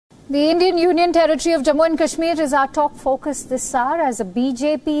The Indian Union Territory of Jammu and Kashmir is our top focus this hour as a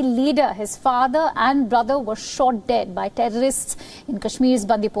BJP leader, his father and brother were shot dead by terrorists in Kashmir's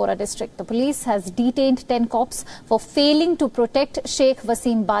Bandipora district. The police has detained 10 cops for failing to protect Sheikh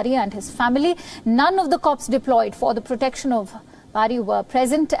Waseem Bari and his family. None of the cops deployed for the protection of Bari were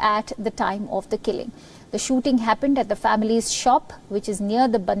present at the time of the killing. The shooting happened at the family's shop, which is near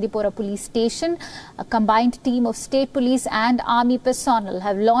the Bandipora police station. A combined team of state police and army personnel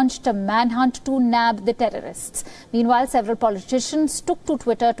have launched a manhunt to nab the terrorists. Meanwhile, several politicians took to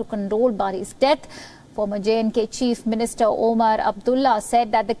Twitter to condole Bari's death. Former J&K Chief Minister Omar Abdullah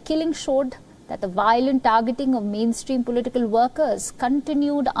said that the killing showed that the violent targeting of mainstream political workers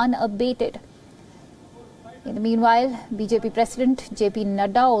continued unabated. In the meanwhile, BJP President JP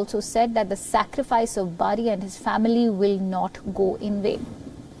Nadda also said that the sacrifice of Bari and his family will not go in vain.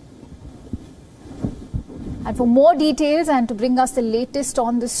 And for more details and to bring us the latest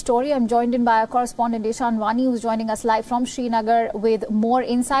on this story, I'm joined in by our correspondent Ishan Wani, who's joining us live from Srinagar with more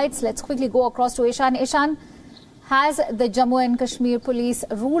insights. Let's quickly go across to Ishan. Ishan, has the Jammu and Kashmir police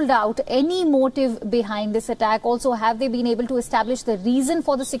ruled out any motive behind this attack? Also, have they been able to establish the reason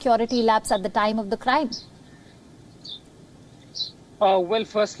for the security lapse at the time of the crime? Well,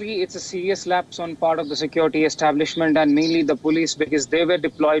 firstly, it's a serious lapse on part of the security establishment and mainly the police, because they were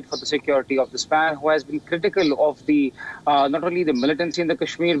deployed for the security of this man who has been critical of the not only the militancy in the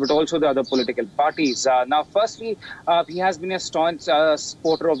Kashmir but also the other political parties. Now, firstly, he has been a staunch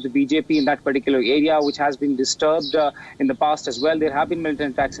supporter of the BJP in that particular area, which has been disturbed in the past as well. There have been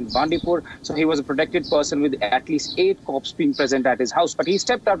militant attacks in Bandipur, so he was a protected person with at least 8 cops being present at his house. But he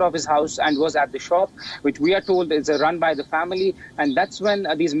stepped out of his house and was at the shop, which we are told is run by the family, and that's when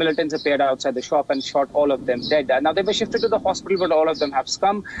these militants appeared outside the shop and shot all of them dead. Now, they were shifted to the hospital, but all of them have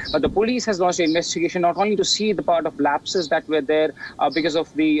succumbed. But the police has launched an investigation not only to see the part of lapses that were there because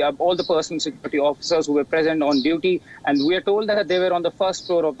of the all the personal security officers who were present on duty. And we are told that they were on the first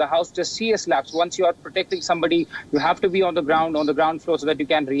floor of the house. Just serious lapse. Once you are protecting somebody, you have to be on the ground floor, so that you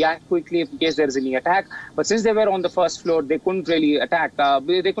can react quickly in case there is any attack. But since they were on the first floor, they couldn't really attack.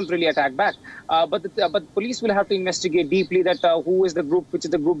 They couldn't really attack back. But police will have to investigate deeply that who is the group, which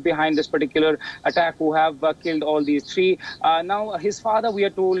is the group behind this particular attack, who have killed all these 3. Now, his father, we are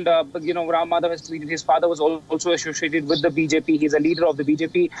told, Ram Madhav has tweeted, his father was also associated with the BJP. He's a leader of the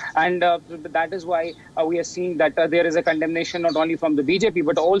BJP, and that is why we are seeing that there is a condemnation not only from the BJP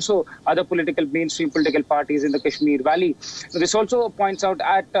but also other mainstream political parties in the Kashmir Valley. This also points out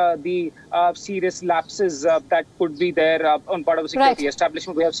at the serious lapses that could be there on part of the security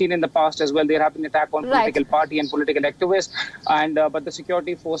establishment. We have seen in the past as well, there have been attacks on political party and political activists, and but the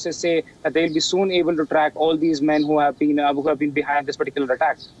security forces say that they will be soon able to track all these men who have been behind this particular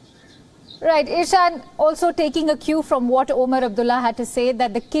attack. Right. Ishan, also taking a cue from what Omar Abdullah had to say,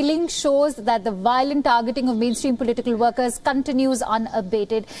 that the killing shows that the violent targeting of mainstream political workers continues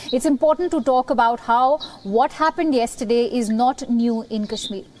unabated. It's important to talk about how what happened yesterday is not new in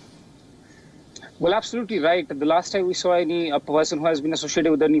Kashmir. Well, absolutely right. The last time we saw any person who has been associated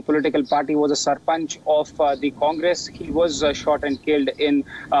with any political party was a Sarpanch of the Congress. He was shot and killed in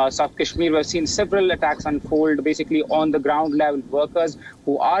South Kashmir. We've seen several attacks unfold basically on the ground level. Workers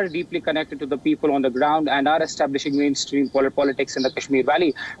who are deeply connected to the people on the ground and are establishing mainstream politics in the Kashmir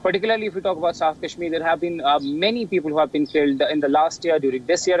Valley. Particularly if we talk about South Kashmir, there have been many people who have been killed in the last year, during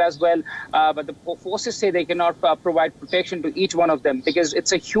this year as well. But the forces say they cannot provide protection to each one of them, because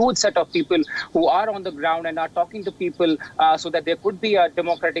it's a huge set of people who are on the ground and are talking to people so that there could be a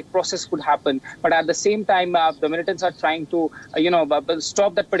democratic process could happen. But at the same time, the militants are trying to,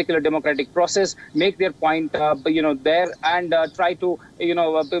 stop that particular democratic process, make their point, there, and try to,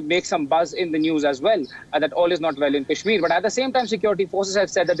 make some buzz in the news as well, that all is not well in Kashmir. But at the same time, security forces have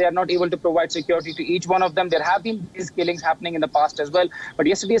said that they are not able to provide security to each one of them. There have been these killings happening in the past as well. But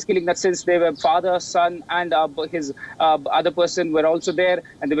yesterday's killing, that since they were father, son, and his other person were also there,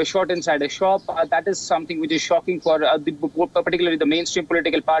 and they were shot inside a shop. That is something which is shocking for particularly the mainstream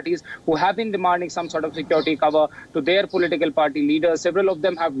political parties who have been demanding some sort of security cover to their political party leaders. Several of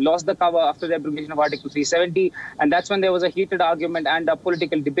them have lost the cover after the abrogation of Article 370, and that's when there was a heated argument and a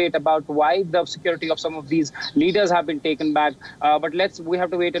political debate about why the security of some of these leaders have been taken back. But we have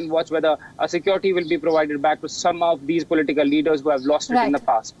to wait and watch whether security will be provided back to some of these political leaders who have lost it in the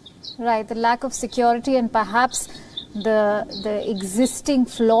past. Right, the lack of security and perhaps the existing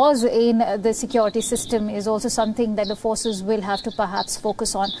flaws in the security system is also something that the forces will have to perhaps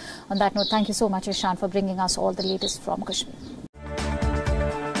focus on. On that note, thank you so much, Ishan, for bringing us all the latest from Kashmir.